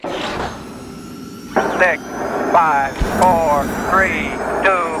6, 5, 4, 3, 2,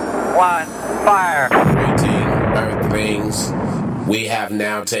 1, fire. Greeting, Earthlings. We have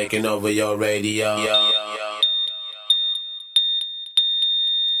now taken over your radio.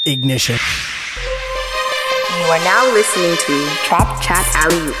 Ignition. You are now listening to Trap Chat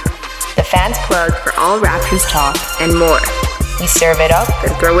Alley-Oop, the fans plug for all Raptors talk and more. We serve it up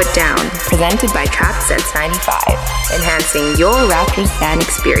and throw it down. Presented by Trap Sense 95, enhancing your Raptors fan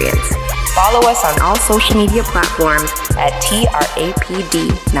experience. Follow us on all social media platforms at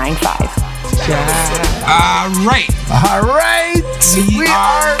TRAPD95. All right. We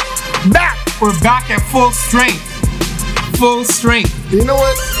are back. We're back at full strength. Full strength. You know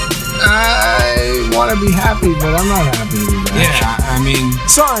what? I want to be happy, but I'm not happy to be back. Yeah, I mean...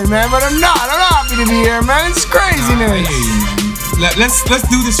 Sorry, man, but I'm not happy to be here, man. It's craziness. I hear you, man. Let's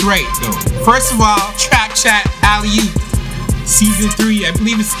do this right, though. First of all, Trap Chat Alley-Oop. Season 3, I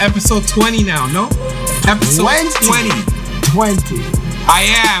believe it's episode 20 now, no? Episode 20. I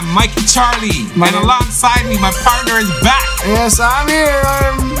am Mikey Charlie, and alongside me, my partner is back. Yes, I'm here.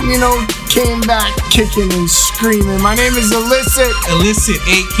 Came back kicking and screaming. My name is Illicit. Illicit,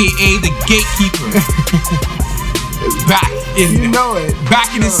 a.k.a. the Gatekeeper. Back in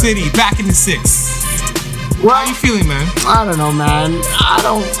Back in the city, back in the 6. Well, how you feeling, man? I don't know, man.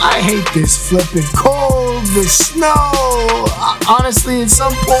 I hate this flipping cold, the snow. Honestly, at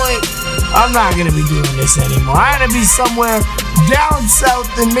some point, I'm not going to be doing this anymore. I gotta be somewhere down south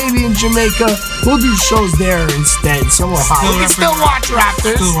and maybe in Jamaica. We'll do shows there instead, somewhere hot. We can still watch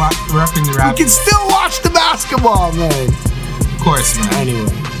Raptors. Still repping the Raptors. We can still watch the basketball, man. Of course, man. Anyway.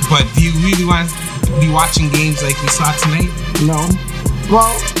 But do you really want to be watching games like we saw tonight? No.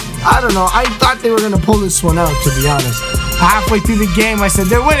 Well, I don't know. I thought they were going to pull this one out, to be honest. Halfway through the game, I said,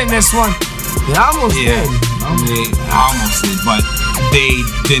 they're winning this one. They almost did. They almost did, but they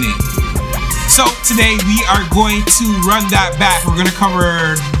didn't. So today we are going to run that back. We're going to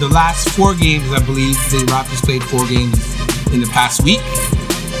cover the last 4 games, I believe. The Raptors played 4 games in the past week.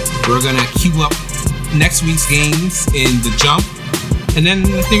 We're going to queue up next week's games in the jump. And then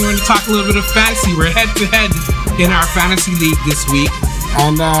I think we're going to talk a little bit of fantasy. We're head-to-head in our fantasy league this week.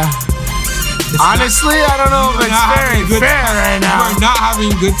 And honestly, I don't know if it's very fair right now. We're not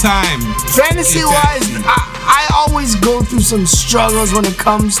having a good time. Fantasy-wise, I always go through some struggles when it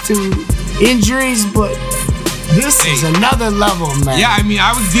comes to injuries, but this is another level, man. Yeah, I mean,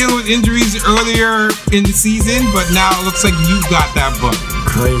 I was dealing with injuries earlier in the season, but now it looks like you got that bug.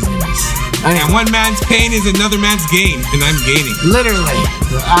 Craziness. And one man's pain is another man's gain, and I'm gaining. Literally.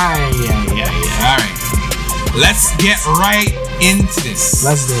 All right. Let's get right into this.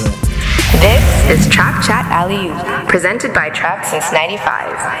 Let's do it. This is Trap Chat Alley-Oop, presented by Trap Sense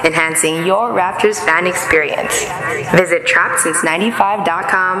 95, enhancing your Raptors fan experience. Visit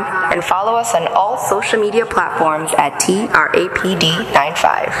TrapSense95.com and follow us on all social media platforms at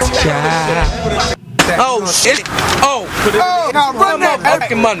TRAPD95. Now run that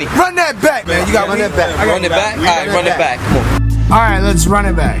back. Money. Run that back, man. You got to run that back. Run it back? All right, run it back. Come on. All right, let's run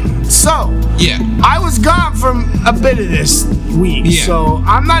it back. So, I was gone from a bit of this week, so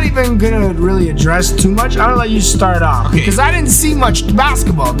I'm not even going to really address too much. I'm going to let you start off, because I didn't see much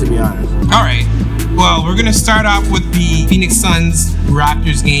basketball, to be honest. All right. Well, we're going to start off with the Phoenix Suns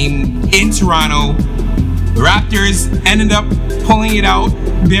Raptors game in Toronto. The Raptors ended up pulling it out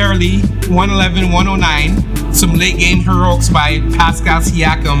barely, 111-109. Some late game heroics by Pascal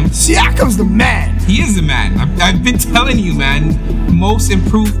Siakam. Siakam's the man. He is the man. I've been telling you, man. Most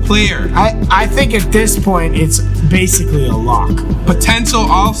improved player. I think at this point, it's basically a lock. Potential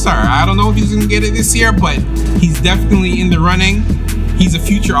all-star. I don't know if he's going to get it this year, but he's definitely in the running. He's a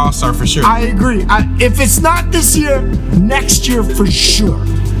future all-star for sure. I agree. If it's not this year, next year for sure.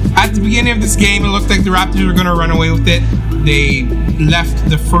 At the beginning of this game, it looked like the Raptors were going to run away with it. They left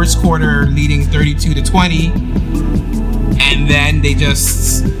the first quarter leading 32-20, and then they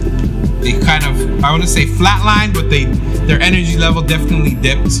kind of, I want to say flatlined, but their energy level definitely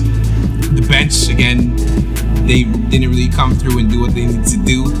dipped. The bench, again, they didn't really come through and do what they needed to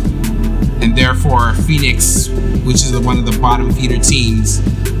do, and therefore Phoenix, which is one of the bottom feeder teams,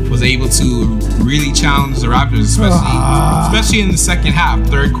 was able to really challenge the Raptors, especially in the second half,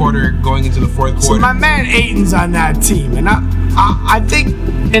 third quarter, going into the fourth quarter. So my man Ayton's on that team, and I think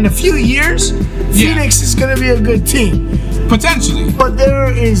in a few years, Phoenix is going to be a good team. Potentially. But there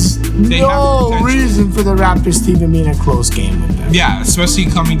is no reason for the Raptors to even be in a close game with them. Yeah, especially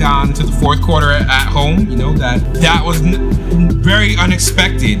coming down to the fourth quarter at home, that was very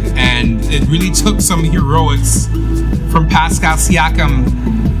unexpected, and it really took some heroics from Pascal Siakam,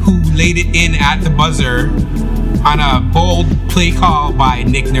 who laid it in at the buzzer on a bold play call by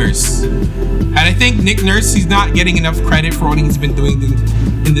Nick Nurse. And I think Nick Nurse, he's not getting enough credit for what he's been doing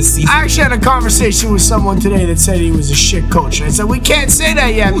in this season. I actually had a conversation with someone today that said he was a shit coach. And I said, we can't say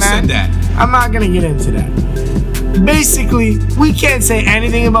that yet, Who man. said that? I'm not going to get into that. Basically, we can't say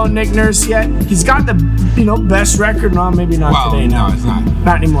anything about Nick Nurse yet. He's got the best record. No, maybe not today. No, it's not.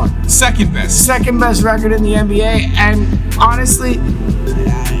 Not anymore. Second best record in the NBA. And honestly,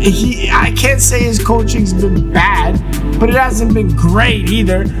 I can't say his coaching's been bad, but it hasn't been great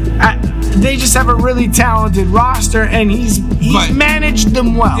either. They just have a really talented roster, and he's managed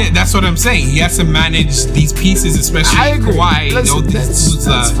them well. Yeah, that's what I'm saying. He has to manage these pieces, especially I agree. Kawhi.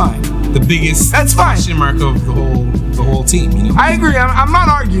 That's fine. The biggest question mark of the whole team. I agree. I'm not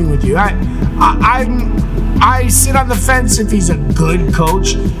arguing with you. I sit on the fence if he's a good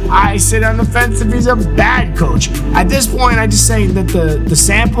coach. I sit on the fence if he's a bad coach. At this point, I'm just saying that the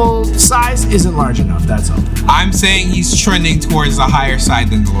sample size isn't large enough. That's all. I'm saying he's trending towards the higher side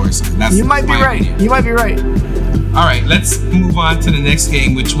than the lower side. You might be right. You might be right. All right, let's move on to the next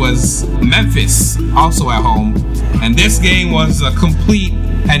game, which was Memphis, also at home. And this game was a complete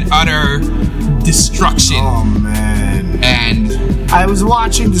and utter destruction. Oh, man. And I was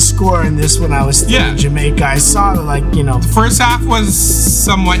watching the score in this when I was still in Jamaica. I saw the first half was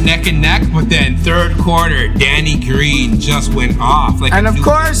somewhat neck and neck, but then third quarter, Danny Green just went off. And of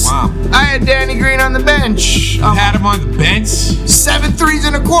course, I had Danny Green on the bench. You had him on the bench? 7 threes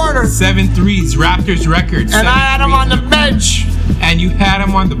in a quarter. 7 threes, Raptors record. And I had him on the bench. And you had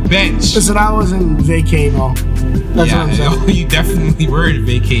him on the bench. Listen, I was in vacay mode. That's what I'm saying. You definitely were in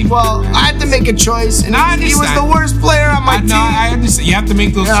vacay mode. Well, I had to make a choice, and he was the worst player on my team. No, I understand. You have to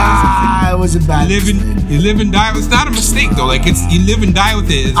make those choices. It was a bad mistake. You live and die. It's not a mistake, though. You live and die with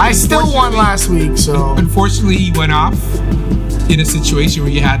it. I still won last week, so. Unfortunately, he went off in a situation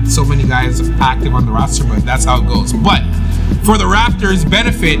where you had so many guys active on the roster, but that's how it goes. But for the Raptors'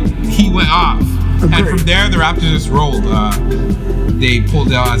 benefit, he went off. Agreed. And from there, the Raptors just rolled. They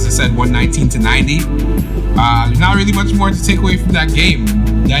pulled out, as I said, 119-90. There's not really much more to take away from that game.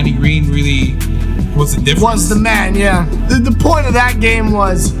 Danny Green really was the difference. Was the man, yeah. The point of that game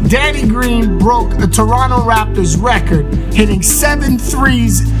was Danny Green broke the Toronto Raptors record, hitting 7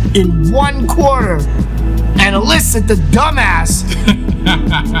 threes in 1 quarter. And Alyssa, the dumbass,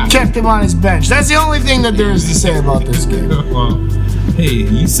 kept him on his bench. That's the only thing that there is to say about this game. Well, hey,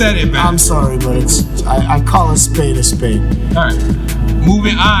 you said it, man. I'm sorry, but I call a spade a spade. All right,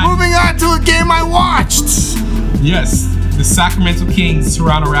 moving on. Moving on to a game I watched. Yes, the Sacramento Kings,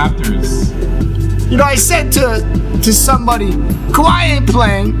 Toronto Raptors. I said to somebody, Kawhi ain't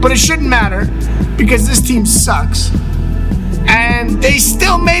playing, but it shouldn't matter because this team sucks. And they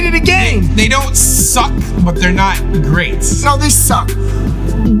still made it a game. They don't suck, but they're not great. No, they suck.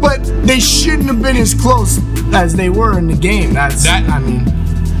 But they shouldn't have been as close as they were in the game. Well,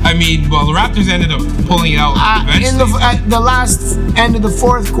 the Raptors ended up pulling it out eventually. At the last end of the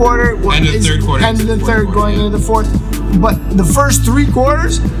fourth quarter. End of the third quarter. End of the third going into the fourth. But the first 3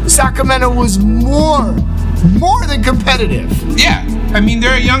 quarters, Sacramento was more than competitive. Yeah.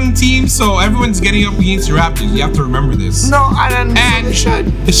 They're a young team, so everyone's getting up against the Raptors. You have to remember this. No, I don't think they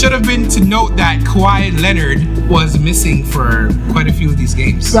should. It should have been to note that Kawhi Leonard was missing for quite a few of these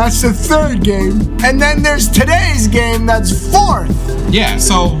games. That's the 3rd game. And then there's today's game that's 4th. Yeah,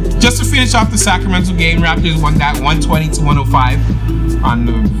 so just to finish off the Sacramento game, Raptors won that 120-105 on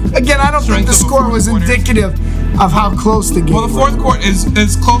the Again, I don't think the score was indicative of how close the game was. Well, the fourth quarter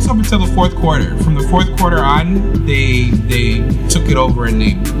is close up until the fourth quarter. From the fourth quarter on, they took it over and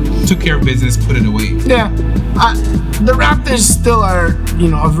they took care of business, put it away. Yeah. The Raptors still are,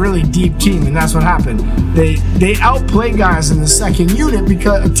 a really deep team, and that's what happened. They outplay guys in the second unit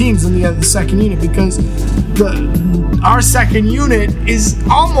because teams in the second unit because our second unit is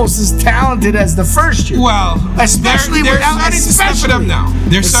almost as talented as the first unit. Well, especially they're starting to step it up now.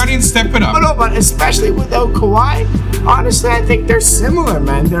 They're starting to step it up. But especially without Kawhi, honestly, I think they're similar,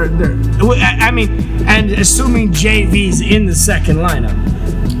 man. And assuming JV's in the second lineup.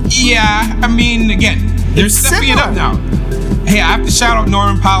 Yeah, again, they're stepping it up now. Hey, I have to shout out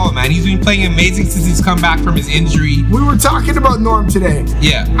Norman Powell, man. He's been playing amazing since he's come back from his injury. We were talking about Norm today.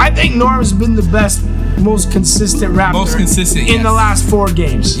 Yeah. I think Norm's been the best, most consistent Raptor in the last 4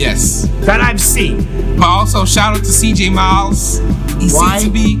 games. Yes. That I've seen. But also, shout out to CJ Miles. He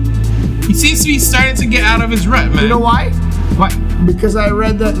seems to be starting to get out of his rut, man. You know why? Why? Because I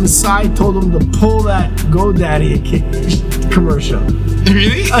read that Masai told him to pull that GoDaddy commercial.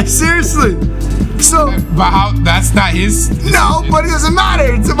 Really? Seriously. So, but how? That's not his decision. No, but it doesn't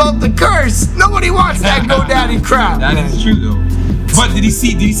matter. It's about the curse. Nobody wants that GoDaddy crap. That is true, though. But did you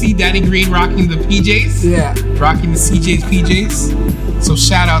see Danny Green rocking the PJs? Yeah. Rocking the CJ's PJs. So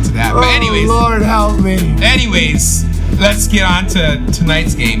shout out to that. But anyways, Lord help me. Anyways, let's get on to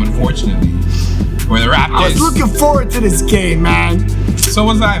tonight's game, unfortunately. Where the Raptors. I was looking forward to this game, man. So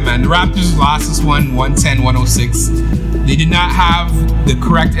was I, man. The Raptors lost this one, 110-106. They did not have the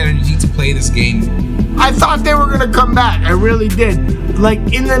correct energy to play this game. I thought they were going to come back. I really did. Like,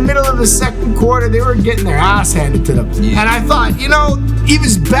 in the middle of the second quarter, they were getting their ass handed to them. Yeah. And I thought, even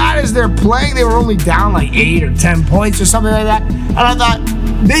as bad as they're playing, they were only down like 8 or 10 points or something like that. And I thought,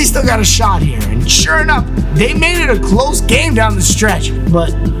 they still got a shot here. And sure enough, they made it a close game down the stretch.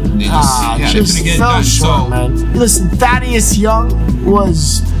 But They just couldn't get it fell done. short, So, man. Listen, Thaddeus Young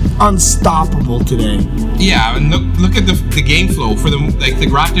was unstoppable today. yeah, and look at the game flow for them. Like the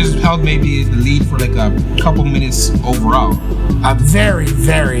Raptors held maybe the lead for like a couple minutes overall. Very,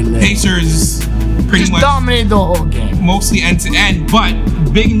 very little. Pacers pretty Just much dominated the whole game. mostly end to end. But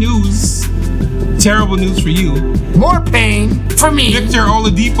big news, terrible news for you. More pain for me. Victor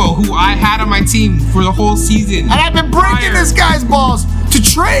Oladipo, who I had on my team for the whole season. And I've been breaking prior. this guy's balls to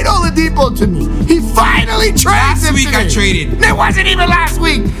trade Oladipo to me. He finally trades Last him week to me. I traded. It wasn't even last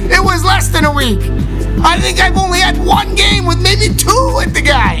week. It was less than a week. I think I've only had one game with maybe 2 with the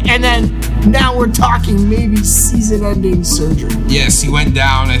guy. And then now we're talking maybe season-ending surgery. Yes, he went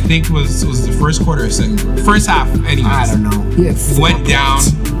down. I think it was the first quarter or second quarter. First half, anyways. I don't know. He had 4 Went down.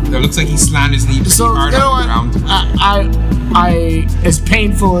 points. It looks like he slammed his knee pretty So, hard you know on the what? ground. I as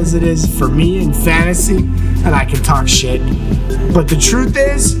painful as it is for me in fantasy, and I can talk shit, but the truth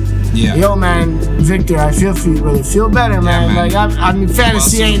is, Yeah. yo, man, Victor, I feel for you, brother. Feel better, man. man. Like, I mean,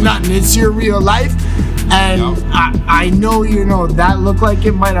 fantasy Well, ain't nothing. It's your real life, and Yep. I know, that looked like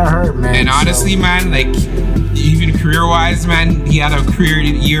it might have hurt, man. And honestly, man, like even career-wise, man, he had a career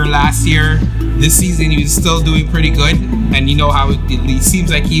year last year. This season, he was still doing pretty good, and you know how it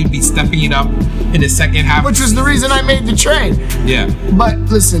seems like he would be stepping it up in the second half. Which was the reason I made the trade. Yeah. But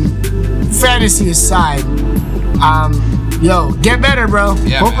listen, fantasy aside, yo, get better, bro.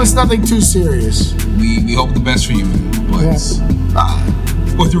 Yeah, Hope man. it's nothing too serious. We hope the best for you, man.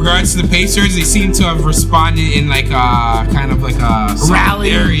 But with regards to the Pacers, they seem to have responded in like kind of like a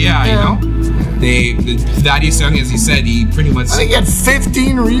Rally. area, you know. Thaddeus Young, as he said, he pretty much. I think he had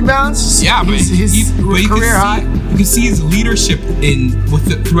 15 rebounds. Yeah, but his but career high. You can see his leadership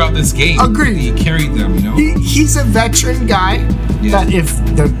throughout this game. Agreed. He carried them, you know. He's a veteran guy Yeah. that if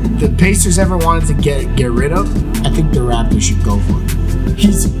the Pacers ever wanted to get rid of, I think the Raptors should go for him.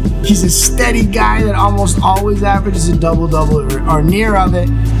 He's a steady guy that almost always averages a double-double or near of it,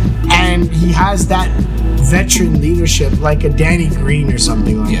 and he has that veteran leadership like a Danny Green or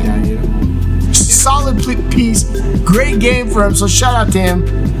something like that, you know. Solid piece, great game for him, so shout out to him.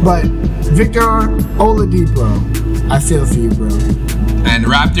 But Victor Oladipo, I feel for you, bro. And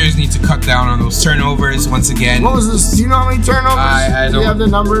Raptors need to cut down on those turnovers once again. What was this? Do you know how many turnovers? I Do don't- you have the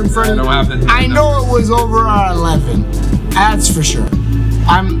number in front of you? I don't have the I number. know it was over 11. That's for sure.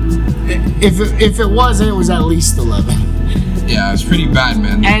 If it wasn't, it was at least 11. Yeah, it's pretty bad,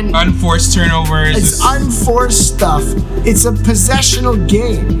 man. And unforced turnovers. It's unforced stuff. It's a possessional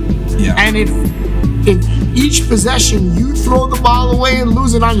game. Yeah. And if each possession you throw the ball away and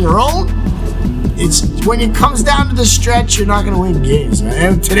lose it on your own, it's when it comes down to the stretch, you're not going to win games,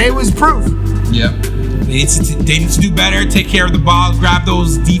 man. And today was proof. Yep. They need to do better, take care of the ball, grab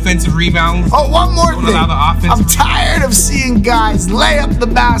those defensive rebounds. Oh, one more Don't thing. allow the offensive I'm tired of seeing guys lay up the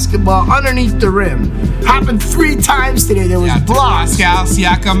basketball underneath the rim. Happened 3 times today. There was Yeah, blocks. Pascal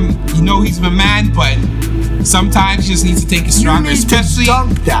Siakam, you know he's my man, but sometimes you just need to take it You stronger, need to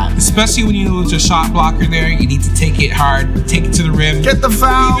dunk that. especially when you know there's a shot blocker there. You need to take it hard, take it to the rim. Get the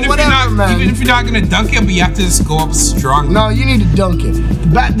foul, even if whatever, you're not, man. Even if you're not gonna dunk it, but you have to just go up strong. No, you need to dunk it.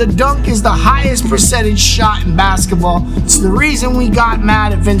 The dunk is the highest percentage shot in basketball. It's the reason we got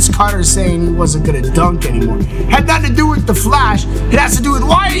mad at Vince Carter saying he wasn't going to dunk anymore. Had nothing to do with the flash. It has to do with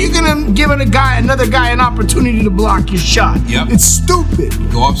why are you going to give another guy an opportunity to block your shot? Yep. It's stupid.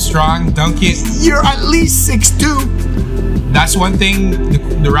 Go up strong, dunk it. You're at least 6'2". That's one thing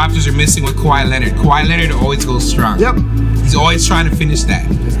the Raptors are missing with Kawhi Leonard. Kawhi Leonard always goes strong. Yep. He's always trying to finish that.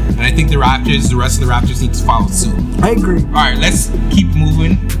 And I think the rest of the Raptors need to follow suit. I agree. All right, let's keep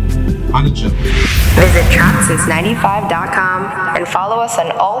moving on the jump. Visit TrapSince95.com and follow us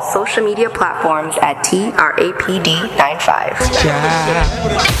on all social media platforms at TRAPD95.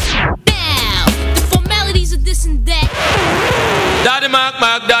 Now, the formalities of this and that. Daddy Mark,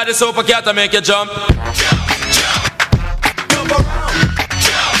 Daddy Super Cat to make you jump.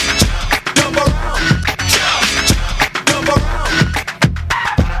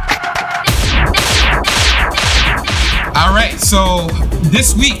 All right, So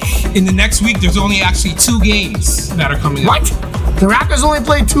this week, in the next week, there's only actually 2 games that are coming What? up. The Raptors only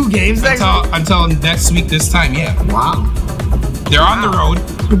play 2 games next week? Until next week this time, yeah. Wow. They're on the road.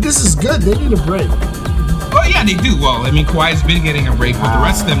 But this is good. They need a break. Well, yeah, they do. Well, I mean, Kawhi's been getting a break, but the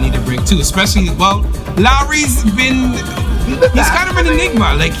rest of them need a break too. Especially, well, Lowry's been... He's kind of an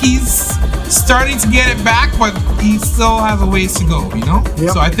enigma. Like, he's starting to get it back, but he still has a ways to go, you know?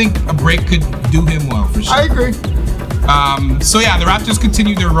 Yep. So I think a break could do him well, for sure. I agree. So yeah, the Raptors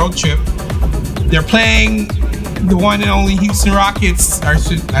continue their road trip. They're playing the one and only Houston Rockets. I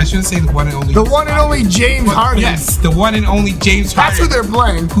shouldn't say the one and only. The one and only James Harden. Yes, the one and only James That's Harden. who they're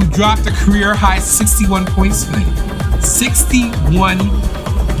playing. Who dropped a career high 61 points tonight. 61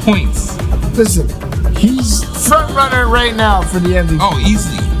 points. Listen, he's front runner right now for the MVP. Oh,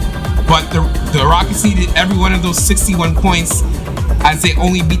 easily. But the Rockets needed every one of those 61 points as they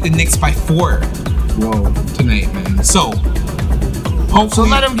only beat the Knicks by 4. Whoa. Tonight, man. So hopefully,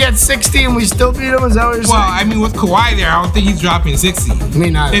 So let him get 60 and we still beat him? Is that what you're well, saying? I mean, with Kawhi there, I don't think he's dropping 60. Me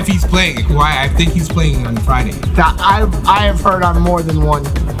neither. If he's playing Kawhi, I think he's playing on Friday. I have heard on more than one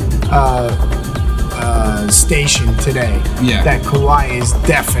station today that Kawhi is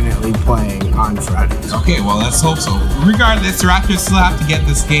definitely playing on Fridays. Okay, well, let's hope so. Regardless, the Raptors still have to get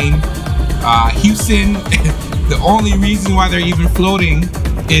this game. Houston, the only reason why they're even floating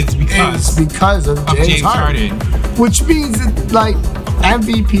is because of James Harden. Which means that, like,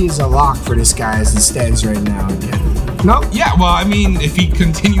 MVP is a lock for this guy as it stands right now again. No? Yeah, well, I mean, if he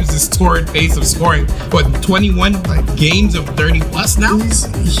continues this torrid pace of scoring, 21 games of 30 plus now?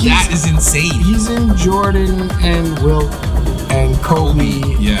 That is insane. He's in Jordan and Wilt and Kobe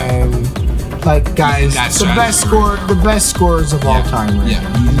and like guys, the best scorers of all time. Right yeah,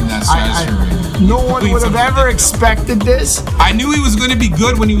 he's in that stratosphere right now. No one would have ever expected this. I knew he was going to be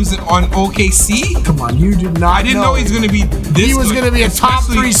good when he was on OKC. Come on, you did not. I didn't know he was going to be this. He was going to be a top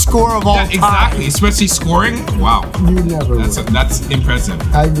 3 scorer of all time. Exactly, especially scoring. Wow, you never. That's impressive.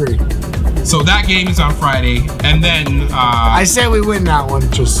 I agree. So that game is on Friday, and then I say we win that one.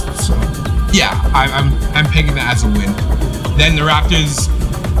 Just so. Yeah, I'm pegging that as a win. Then the Raptors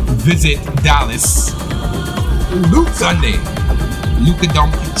visit Dallas Sunday. Luka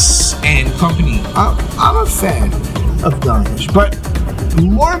Doncic and company. I'm a fan of Doncic, but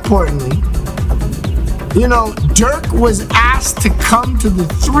more importantly, you know, Dirk was asked to come to the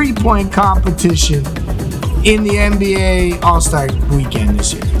 3-point competition in the NBA All-Star Weekend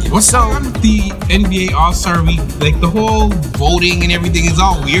this year. What's going on with the NBA All-Star Week? Like, the whole voting and everything is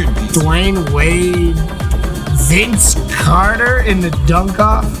all weird. Dwayne Wade, Vince Carter in the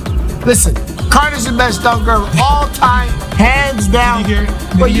dunk-off. Listen, Carter's the best dunker of all time, hands down.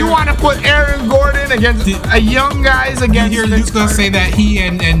 But you want to put Aaron Gordon against a young guys against Did you hear Luka say that he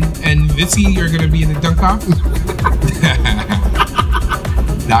and Vitsy are going to be in the dunk-off?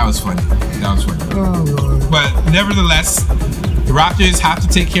 That was funny. Oh, Lord. But nevertheless, the Raptors have to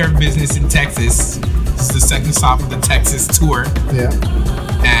take care of business in Texas. This is the second stop of the Texas tour. Yeah.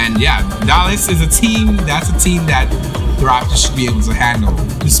 And yeah, Dallas is a team that the Raptors should be able to handle,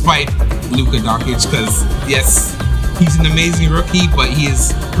 despite Luka Doncic, because yes, he's an amazing rookie, but he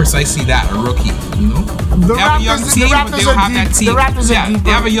is precisely that, a rookie, you know? They have a young team, but they don't have that team.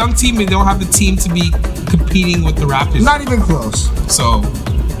 They have a young team, but they don't have the team to be competing with the Raptors. Not even close. So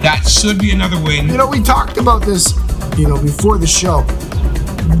that should be another win. You know, we talked about this, before the show.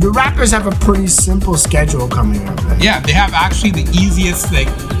 The Raptors have a pretty simple schedule coming up. Right? Yeah, they have actually the easiest,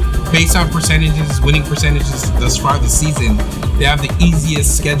 based on winning percentages thus far this season, they have the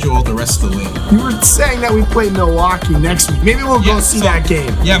easiest schedule the rest of the way. You were saying that we play Milwaukee next week. Maybe we'll go see that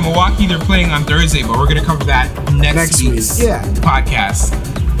game. Yeah, Milwaukee, they're playing on Thursday, but we're going to cover that next week's podcast.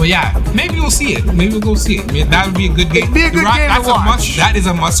 But yeah, maybe we'll see it. Maybe we'll go see it. That would be a good game. It'd be a good game to watch. That is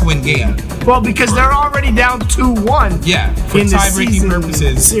a must-win game. Yeah. Well, because they're already down 2-1. Yeah, for tie-breaking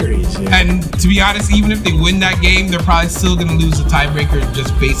purposes. Series. Yeah. And to be honest, even if they win that game, they're probably still going to lose the tiebreaker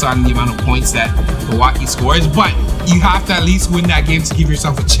just based on the amount of points that Milwaukee scores. But you have to at least win that game to give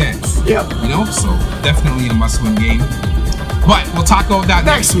yourself a chance. Yep. So definitely a must-win game. But we'll talk about that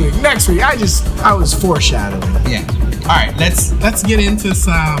next week. Next week. I was foreshadowing. Yeah. All right, let's get into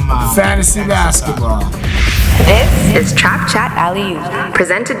some fantasy basketball. This is Trap Chat Alley-Oop,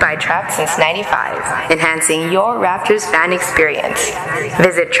 presented by Trapped Since 95, enhancing your Raptors fan experience.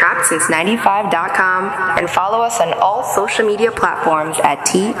 Visit TrappedSince95.com and follow us on all social media platforms at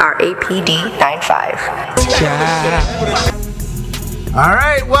TRAPD95. All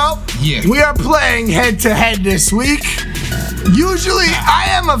right, well, we are playing head-to-head this week. Usually, I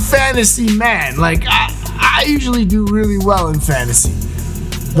am a fantasy man. I usually do really well in fantasy.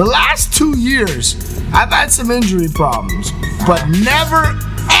 The last 2 years, I've had some injury problems, but never,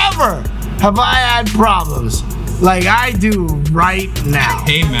 ever have I had problems like I do right now.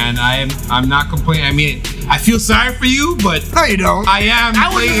 Hey man, I'm not complaining. I mean, I feel sorry for you, but No, you don't. I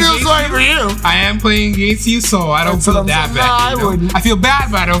wouldn't feel sorry for you. I am playing against you, so I don't That's what feel I'm that saying. bad. No, you know? I wouldn't. I feel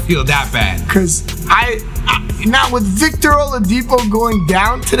bad, but I don't feel that bad. Because now with Victor Oladipo going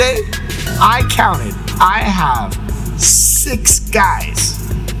down today, I counted. I have 6 guys.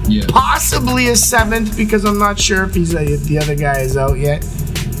 Yeah. Possibly a 7th because I'm not sure if the other guy is out yet.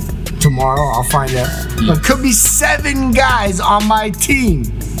 Tomorrow I'll find out. Yeah. But could be 7 guys on my team.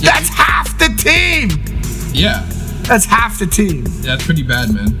 Yeah. That's half the team. Yeah. That's half the team. That's pretty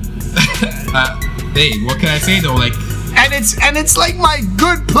bad, man. Hey, what can I say though? Like, And it's like my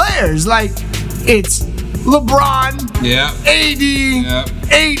good players. Like it's LeBron, yeah, AD, yeah,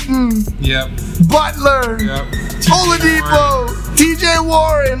 Ayton, yeah, Butler, yeah. Oladipo, TJ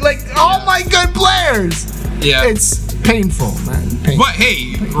Warren, like all my good players. Yeah. It's painful, man. Painful. But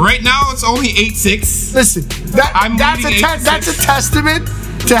hey, right now it's only 8-6. Listen, that's a testament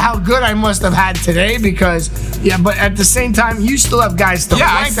to how good I must have had today because, but at the same time, you still have guys still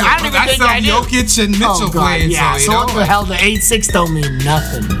Yeah, ranked. I don't even think I do. Jokic and Mitchell playing. Yeah, so, so you what know, the hell? The 8-6 don't mean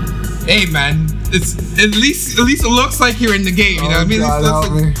nothing. Hey man, it's at least it looks like you're in the game. You know what I mean? God,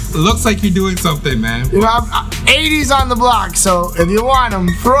 help me. It looks like you're doing something, man. You know, 80's on the block, so if you want them,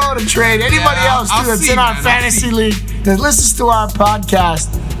 throw out a trade. Anybody else I'll too that's see, in our man, I'll fantasy see. league that listens to our podcast,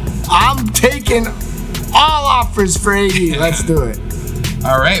 I'm taking all offers for 80. Let's do it.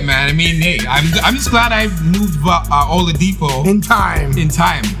 All right, man. I mean, hey, I'm just glad I moved Oladipo In time. in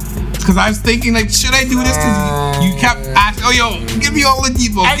time. Because I was thinking, like, should I do this? Because you kept asking, oh, yo, give me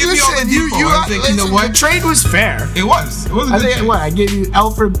Oladipo. And Give me listen, Oladipo. I was like, you know listen, what? the trade was fair. It was. It was a I good think trade. what I gave you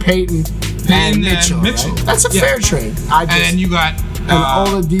Alfred Payton and Mitchell. Mitchell. Right? That's a Yeah. fair trade. And then you got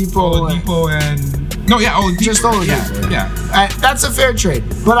Oladipo and no, yeah, Oladipo. Just Oladipo, Yeah. that's a fair trade.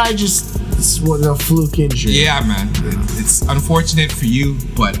 But this was a fluke injury. Yeah, man. It's unfortunate for you,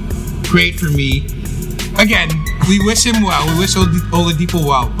 but great for me. Again, we wish him well. We wish Oladipo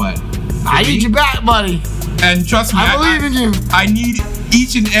well, but I need you back, buddy. and trust me, I believe in you. I need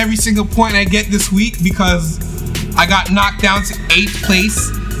each and every single point I get this week because I got knocked down to 8th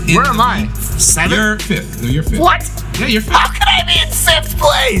place. Where am I? 7th? You're 5th. No, you're 5th. What? Yeah, you're 5th. How can I be in 5th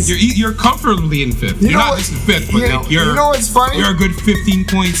place? You're comfortably in 5th. You're know not what- just in 5th, but you know- like you're. you know what's funny? You're a good 15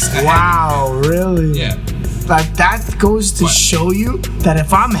 points ahead. Wow, really? Yeah. Like that goes to What? show you that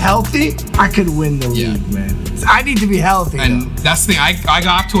if I'm healthy, I could win the Yeah. league, man. I need to be healthy. And though. that's the thing. I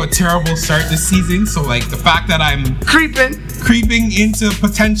got off to a terrible start this season. So like the fact that I'm Creeping. creeping into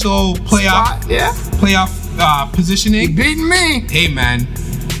potential playoff positioning. Beating me. Hey man,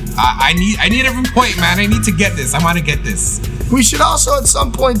 I need every point, man. I need to get this. I want to get this. We should also at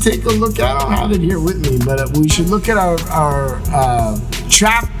some point take a look at, I don't have it here with me, but we should look at our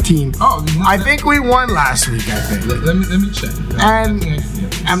trap team. Oh, I think we won last week, I think. Let me check. And Yeah.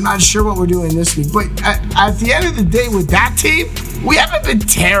 I'm not sure what we're doing this week, but at the end of the day with that team, we haven't been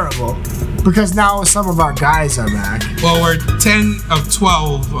terrible because now some of our guys are back. Well, we're 10 of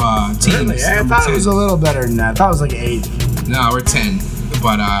 12 teams. Really? I Number thought it 10. was a little better than that. I thought it was like 8. No, we're 10.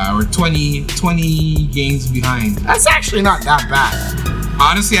 But we're 20 games behind. That's actually not that bad.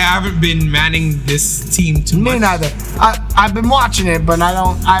 Honestly, I haven't been manning this team too much. Me neither. I've been watching it, but I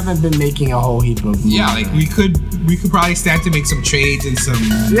haven't been making a whole heap of. Yeah, like we could probably stand to make some trades and some.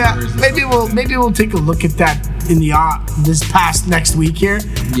 Yeah, numbers and maybe stuff like we'll take a look at that in the this past next week here,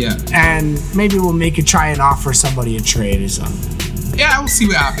 that. Yeah. and maybe we'll try and offer somebody a trade or something. Yeah, we'll see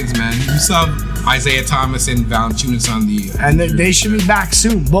what happens, man. We still have Isaiah Thomas and Valanciunas on the. And they should be back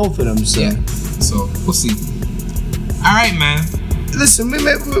soon, both of them. So. Yeah. So we'll see. All right, man. Listen,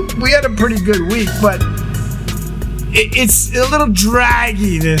 we had a pretty good week, but it's a little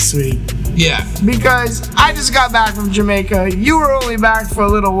draggy this week Yeah. because I just got back from Jamaica. You were only back for a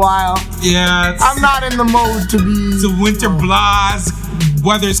little while. Yeah. I'm not in the mode to be. It's a winter blast.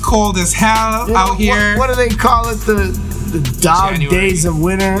 Weather's cold as hell You know, out here. What do they call it? The dog January. days of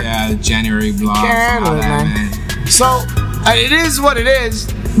winter. Yeah, the January blast. Can't all handle it, that, man. So it is what it is.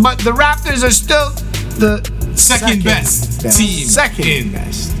 But the Raptors are still the Second best team second in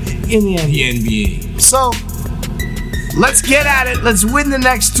best in the NBA. the NBA. So let's get at it. Let's win the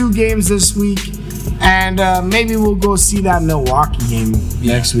next 2 games this week, and maybe we'll go see that Milwaukee game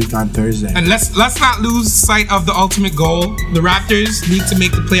next week on Thursday. And let's not lose sight of the ultimate goal. The Raptors need to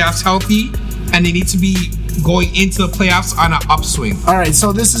make the playoffs healthy, and they need to be going into the playoffs on an upswing. All right,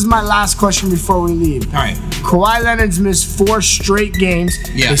 so this is my last question before we leave. All right. Kawhi Leonard's missed 4 straight games.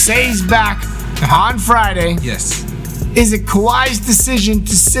 Yeah. They say he's back on Friday. Yes. Is it Kawhi's decision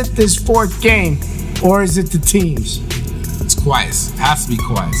to sit this 4th game Or is it the teams? It's Kawhi. It has to be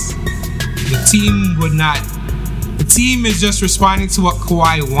Kawhi. The team would not. The team is just responding to what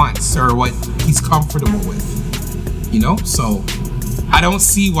Kawhi wants or what he's comfortable with. You know? So, I don't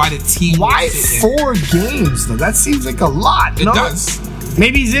see why the team. Why 4 games, though? That seems like a lot. It does.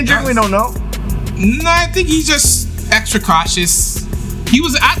 Maybe he's injured. We don't know. No, I think he's just extra cautious. He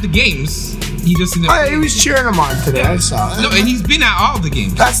was at the games. He just. He was cheering him on today. I saw it. No, and he's been at all the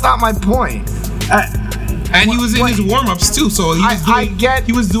games. That's not my point. And he was in his warm-ups too, so he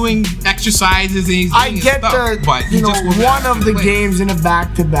was doing exercises and he's doing stuff, but he just wasn't one of the play. games in a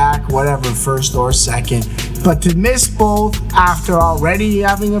back-to-back, whatever, first or second, but to miss both after already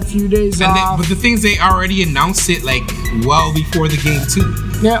having a few days off. But the things, they already announced it like well before the game too.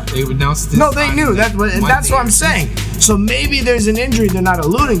 Yeah, they announced this. No, they knew that's what I'm saying. So maybe there's an injury they're not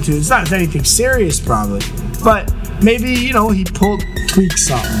alluding to. It's not anything serious, probably, but maybe he tweaked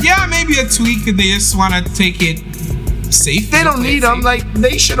something. Yeah, maybe a tweak, and they just want to take it safe. They don't need him. Like,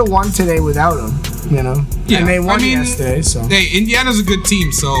 they should have won today without him. Yeah, and they won yesterday. So hey, Indiana's a good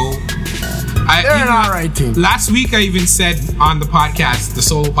team. So they're an alright team. Last week, I even said on the podcast, the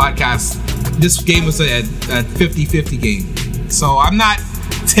solo podcast, this game was a 50-50 game. So I'm not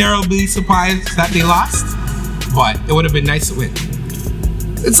terribly surprised that they lost, but it would have been nice to win.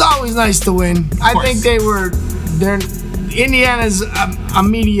 It's always nice to win. I think Indiana's a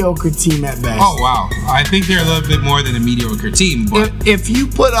mediocre team at best. Oh wow! I think they're a little bit more than a mediocre team. But if you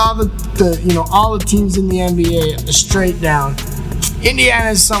put all the all the teams in the NBA straight down,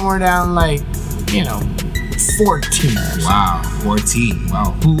 Indiana's somewhere down 14. Wow, 14.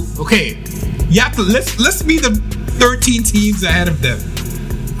 Wow. Okay, you have to let's be the 13 teams ahead of them.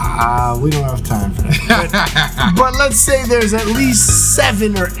 We don't have time for that. But let's say there's at least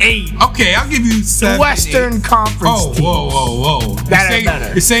 7 or 8. Okay, I'll give you 7. Western 8. Conference teams. Whoa.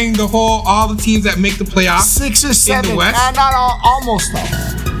 Better. You're saying all the teams that make the playoffs? 6 or 7. In the West? Not all, almost all.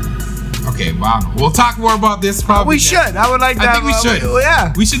 Okay, wow. We'll talk more about this probably. We should. I would like that. I think we should.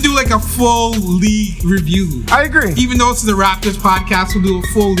 Yeah. We should do a full league review. I agree. Even though it's the Raptors podcast, we'll do a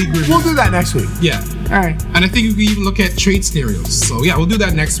full league review. We'll do that next week. Yeah. All right. And I think we can even look at trade scenarios. So yeah, we'll do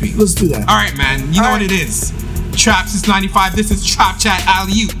that next week. Let's do that. All right, man. You know what it is. Trap since 95. This is Trap Chat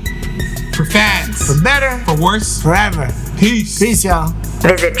Alley-Oop. For fans. For better. For worse. Forever. Peace. Peace, y'all.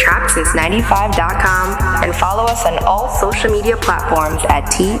 Visit TrapSince95.com and follow us on all social media platforms at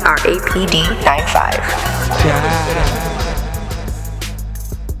TRAPD95. Yeah.